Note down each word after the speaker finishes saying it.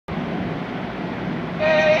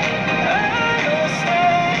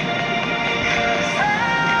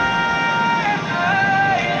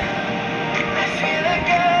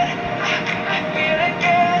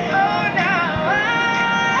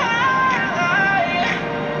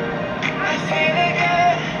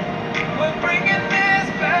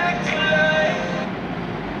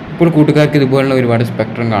ഇപ്പോൾ കൂട്ടുകാർക്ക് ഇതുപോലുള്ള ഒരുപാട്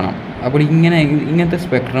സ്പെക്ട്രം കാണാം. അപ്പോൾ ഇങ്ങനത്തെ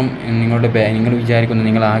സ്പെക്ട്രം നിങ്ങൾ വിചാരിക്കുന്ന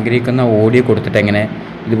നിങ്ങൾ ആഗ്രഹിക്കുന്ന ഓഡിയോ കൊടുത്തിട്ട് എങ്ങനെ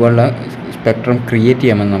ഇതുപോലുള്ള സ്പെക്ട്രം ക്രിയേറ്റ്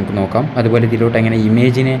ചെയ്യാമെന്ന് നമുക്ക് നോക്കാം. അതുപോലെ ഇതിലോട്ട് എങ്ങനെ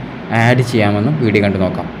ഇമേജിനെ ആഡ് ചെയ്യാമെന്നും വീഡിയോ കണ്ട്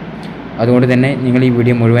നോക്കാം. അതുകൊണ്ട് തന്നെ നിങ്ങൾ ഈ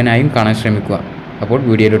വീഡിയോ മുഴുവനായും കാണാൻ ശ്രമിക്കുക. അപ്പോൾ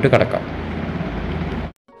വീഡിയോയിലോട്ട് കടക്കാം.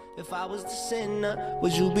 If I was the sinner,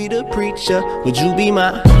 would you be the preacher? Would you be my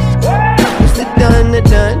It's the done?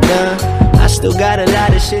 I still got a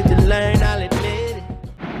lot of shit to learn, I'll admit it.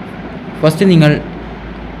 First നിങ്ങൾ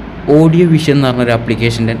audio vision എന്ന് പറഞ്ഞൊരു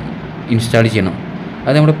ആപ്ലിക്കേഷൻ്റെ install ചെയ്യണം.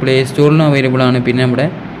 അത് നമ്മുടെ play സ്റ്റോറിലും available ആണ്. പിന്നെ നമ്മുടെ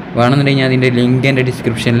വേണമെന്നുണ്ടെങ്കിൽ അതിൻ്റെ ലിങ്ക് എൻ്റെ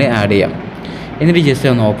ഡിസ്ക്രിപ്ഷനിൽ ആഡ് ചെയ്യാം. എന്നിട്ട്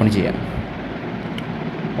ജസ്റ്റ് ഒന്ന് ഓപ്പൺ ചെയ്യാം.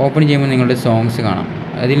 ഓപ്പൺ ചെയ്യുമ്പോൾ നിങ്ങളുടെ സോങ്സ് കാണാം.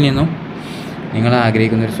 അതിൽ നിന്നും നിങ്ങൾ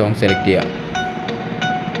ആഗ്രഹിക്കുന്നൊരു സോങ് സെലക്ട് ചെയ്യാം.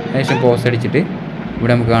 അതിനുശേഷം പോസ് അടിച്ചിട്ട്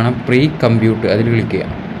ഇവിടെ നമുക്ക് കാണാം പ്രീ കമ്പ്യൂട്ട്, അതിൽ ക്ലിക്ക്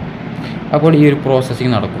ചെയ്യാം. അപ്പോൾ ഈ ഒരു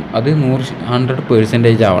പ്രോസസ്സിങ് നടക്കും. അത്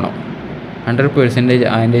 100% ആവണം. 100%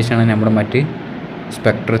 അതിൻ്റെ ശേഷമാണ് നമ്മുടെ മറ്റ്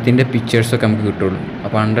സ്പെക്ട്രത്തിൻ്റെ പിക്ചേഴ്സൊക്കെ നമുക്ക് കിട്ടുള്ളൂ.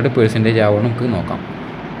 അപ്പോൾ 100% ആവണം. നമുക്ക് നോക്കാം.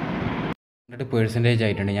 100%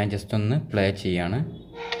 ആയിട്ടുണ്ട്. ഞാൻ ജസ്റ്റ് ഒന്ന് പ്ലേ ചെയ്യാണ്.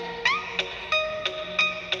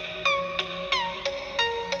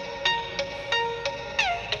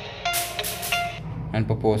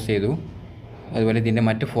 ഞാനിപ്പോൾ പോസ് ചെയ്തു. അതുപോലെ ഇതിൻ്റെ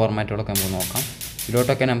മറ്റ് ഫോർമാറ്റുകളൊക്കെ നമുക്ക് നോക്കാം.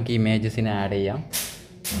 ഇതിലോട്ടൊക്കെ നമുക്ക് ഇമേജസിനെ ആഡ് ചെയ്യാം.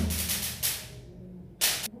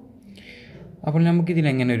 അപ്പോൾ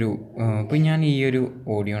നമുക്കിതിലെങ്ങനെ ഇപ്പോൾ ഞാൻ ഈ ഒരു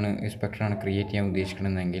ഓഡിയോണ് സ്പെക്ട്രമാണ് ക്രിയേറ്റ് ചെയ്യാൻ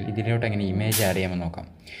ഉദ്ദേശിക്കണമെങ്കിൽ ഇതിലോട്ട് എങ്ങനെ ഇമേജ് ആഡ് ചെയ്യാമെന്ന് നോക്കാം.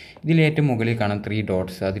 ഇതിലേറ്റവും മുകളിൽ കാണാം 3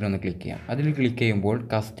 dots, അതിലൊന്ന് ക്ലിക്ക് ചെയ്യാം. അതിൽ ക്ലിക്ക് ചെയ്യുമ്പോൾ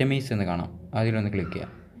കസ്റ്റമൈസ് എന്ന് കാണാം, അതിലൊന്ന് ക്ലിക്ക്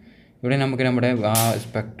ചെയ്യാം. ഇവിടെ നമുക്ക് നമ്മുടെ ആ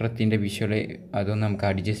സ്പെക്ട്രത്തിൻ്റെ വിഷ്വൽ അതൊന്ന് നമുക്ക്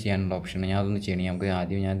അഡ്ജസ്റ്റ് ചെയ്യാനുള്ള ഓപ്ഷൻ. ഞാൻ അതൊന്ന് ചെയ്യണം. നമുക്ക്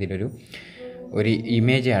ആദ്യം ഞാൻ ഇതിലൊരു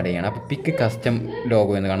ഇമേജ് ആഡ് ചെയ്യണം. അപ്പോൾ പിക്ക് കസ്റ്റം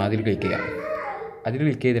ലോഗോ എന്ന് കാണാം, അതിൽ ക്ലിക്ക് ചെയ്യാം. അതിൽ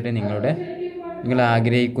ക്ലിക്ക് ചെയ്തിട്ട് നിങ്ങൾ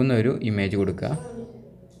ആഗ്രഹിക്കുന്ന ഒരു ഇമേജ് കൊടുക്കുക.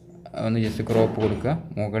 ഒന്ന് ജസ്റ്റ് ക്രോപ്പ് കൊടുക്കുക.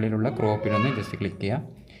 മുകളിലുള്ള ക്രോപ്പിലൊന്ന് ജസ്റ്റ് ക്ലിക്ക് ചെയ്യുക.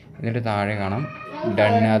 എന്നിട്ട് താഴെ കാണാം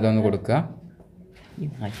ഡൺ, അതൊന്ന് കൊടുക്കുക.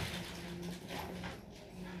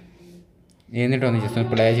 എന്നിട്ടൊന്ന് ജസ്റ്റ് ഒന്ന്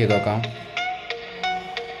പ്ലേ ചെയ്ത് നോക്കാം.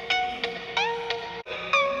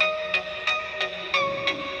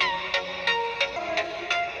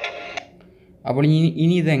 അപ്പോൾ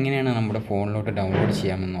ഇനി ഇതെങ്ങനെയാണ് നമ്മുടെ ഫോണിലോട്ട് ഡൗൺലോഡ്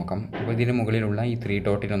ചെയ്യാമെന്ന് നോക്കാം. അപ്പോൾ ഇതിന് മുകളിലുള്ള ഈ 3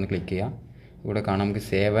 ഡോട്ടിലൊന്ന് ക്ലിക്ക് ചെയ്യുക. ഇവിടെ കാണാം നമുക്ക്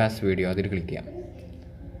സേവ് ആസ് വീഡിയോ, അതിൽ ക്ലിക്ക് ചെയ്യാം.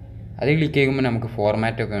 അതിൽ ക്ലിക്ക് ചെയ്യുമ്പോൾ നമുക്ക്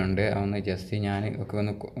ഫോർമാറ്റൊക്കെ ഉണ്ട്. അതൊന്ന് ജസ്റ്റ് ഞാൻ ഒക്കെ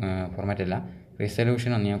ഒന്ന് ഫോർമാറ്റല്ല,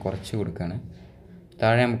 റെസൊല്യൂഷൻ ഒന്ന് ഞാൻ കുറച്ച് കൊടുക്കുകയാണ്.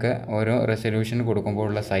 താഴെ നമുക്ക് ഓരോ റെസൊല്യൂഷൻ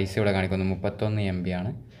കൊടുക്കുമ്പോഴുള്ള സൈസ് ഇവിടെ കാണിക്കുന്നു. 31 MB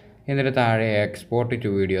ആണ്. എന്നിട്ട് താഴെ എക്സ്പോർട്ട്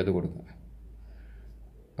ടു വീഡിയോ അത് കൊടുക്കുക.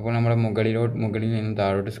 അപ്പോൾ നമ്മുടെ മുകളിൽ നിന്ന്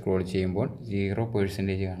താഴോട്ട് സ്ക്രോൾ ചെയ്യുമ്പോൾ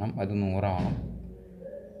 0% കാണാം. അത് 100 ആവണം.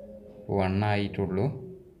 1 ആയിട്ടുള്ളൂ.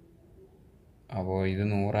 അപ്പോൾ ഇത്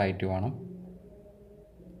 100 ആയിട്ട് വേണം.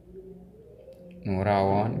 100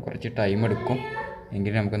 ആവാൻ കുറച്ച് ടൈം എടുക്കും,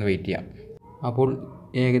 എങ്കിലും നമുക്കൊന്ന് വെയിറ്റ് ചെയ്യാം. അപ്പോൾ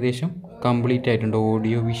ഏകദേശം കംപ്ലീറ്റ് ആയിട്ടുണ്ട്.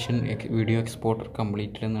 Audio vision video exporter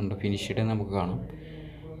completed എന്നുണ്ട്, ഫിനിഷ്ഡ് നമുക്ക് കാണാം.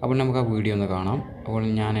 അപ്പോൾ നമുക്ക് ആ വീഡിയോ ഒന്ന് കാണാം. അപ്പോൾ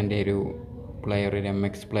ഞാൻ എൻ്റെ ഒരു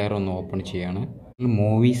MX പ്ലെയർ ഒന്ന് ഓപ്പൺ ചെയ്യാണ്.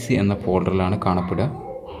 മൂവീസ് എന്ന ഫോൾഡറിലാണ് കാണപ്പെടുക.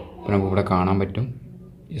 അപ്പോൾ നമുക്കിവിടെ കാണാൻ പറ്റും.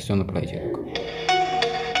 ജസ്റ്റ് ഒന്ന് പ്ലേ ചെയ്ത് നോക്കാം.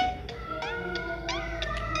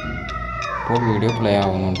 അപ്പോൾ വീഡിയോ പ്ലേ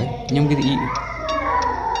ആവുന്നുണ്ട്. നമുക്കിത്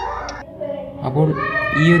അപ്പോൾ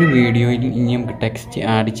ഈ ഒരു വീഡിയോയിൽ ഇനി നമുക്ക് ടെക്സ്റ്റ്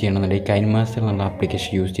ആഡ് ചെയ്യണമെന്നുണ്ടെങ്കിൽ കൈൻമാസ്റ്റർ എന്നുള്ള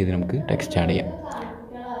ആപ്ലിക്കേഷൻ യൂസ് ചെയ്ത് നമുക്ക് ടെക്സ്റ്റ് ആഡ് ചെയ്യാം.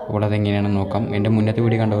 അപ്പോൾ അതെങ്ങനെയാണെന്ന് നോക്കാം. എൻ്റെ മുന്നത്തെ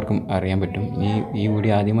വീഡിയോ കണ്ടവർക്കും അറിയാൻ പറ്റും. ഈ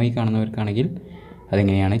വീഡിയോ ആദ്യമായി കാണുന്നവർക്കാണെങ്കിൽ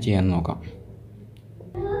അതെങ്ങനെയാണ് ചെയ്യാമെന്ന് നോക്കാം.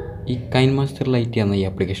 ഈ കൈൻമാസ്റ്റർ ലൈറ്റ് എന്ന ഈ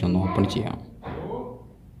ആപ്ലിക്കേഷൻ ഒന്ന് ഓപ്പൺ ചെയ്യാം.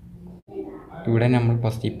 ഇവിടെ നമ്മൾ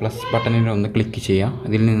ഫസ്റ്റ് ഈ പ്ലസ് ബട്ടണിൽ ഒന്ന് ക്ലിക്ക് ചെയ്യാം.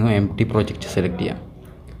 അതിൽ നിന്ന് empty പ്രോജക്റ്റ് സെലക്ട് ചെയ്യാം.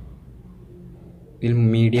 ഇതിൽ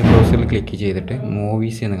മീഡിയ ബ്രൗസറിൽ ക്ലിക്ക് ചെയ്തിട്ട്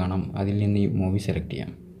മൂവീസ് എന്ന് കാണാം, അതിൽ നിന്ന് ഈ മൂവി സെലക്ട് ചെയ്യാം.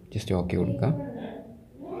 ജസ്റ്റ് ഓക്കെ കൊടുക്കുക.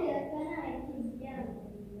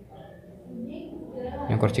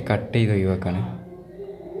 ഞാൻ കുറച്ച് കട്ട് ചെയ്ത് ഒഴിവാക്കാണ്.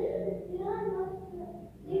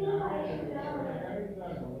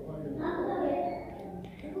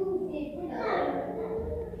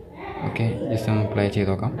 ഓക്കെ, ജസ്റ്റ് ഒന്ന് പ്ലേ ചെയ്ത്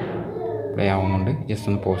നോക്കാം. പ്ലേ ആവുന്നുണ്ട്. ജസ്റ്റ്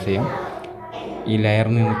ഒന്ന് പോസ് ചെയ്യാം. ഈ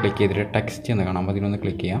ലെയറിൽ നിന്ന് ക്ലിക്ക് ചെയ്തിട്ട് ടെക്സ്റ്റ് എന്ന് കാണാം, അതിലൊന്ന്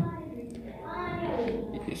ക്ലിക്ക് ചെയ്യാം.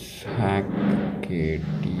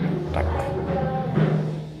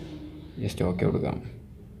 ജസ്റ്റ് ഓക്കെ കൊടുക്കാം.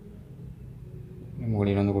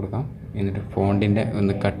 മുകളിലൊന്ന് കൊടുക്കാം. എന്നിട്ട് ഫോണ്ടിൻ്റെ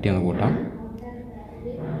ഒന്ന് കട്ടി ഒന്ന് കൂട്ടാം.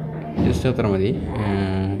 ജസ്റ്റ് അത്ര മതി.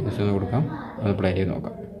 ജസ്റ്റ് ഒന്ന് കൊടുക്കാം. അത് പ്ലേ ചെയ്ത്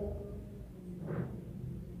നോക്കാം.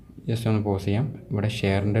 ജസ്റ്റ് ഒന്ന് പോസ് ചെയ്യാം. ഇവിടെ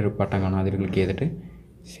ഷെയറിൻ്റെ ഒരു ബട്ടൺ കാണാം, അതിൽ ക്ലിക്ക് ചെയ്തിട്ട്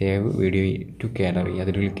സേവ് വീഡിയോ ടു ഗാലറി,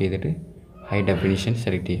 അതിൽ ക്ലിക്ക് ചെയ്തിട്ട് ഹൈ ഡെഫിനിഷൻ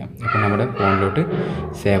സെലക്ട് ചെയ്യാം. അപ്പോൾ നമ്മുടെ ഫോണിലോട്ട്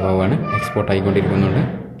സേവ് ആവുകയാണ്. എക്സ്പോർട്ട് ആയിക്കൊണ്ടിരിക്കുന്നുണ്ട്.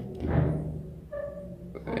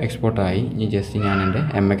 എക്സ്പോർട്ടായി. ഇനി ജസ്റ്റ് ഞാൻ എൻ്റെ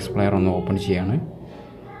MX പ്ലെയർ ഒന്ന് ഓപ്പൺ ചെയ്യാണ്.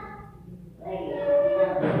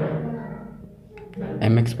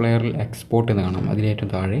 MX പ്ലെയറിൽ എക്സ്പോർട്ട് എന്ന് കാണാം, അതിലേറ്റവും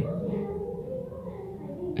താഴെ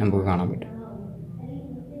നമുക്ക് കാണാൻ പറ്റും.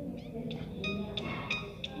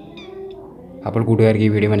 അപ്പോൾ കൂട്ടുകാർക്ക്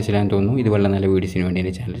ഈ വീഡിയോ മനസ്സിലായെന്ന് തോന്നുന്നു. ഇതുപോലുള്ള നല്ല വീഡിയോസിന് വേണ്ടി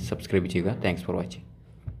എൻ്റെ ചാനൽ സബ്സ്ക്രൈബ് ചെയ്യുക. Thanks for watching.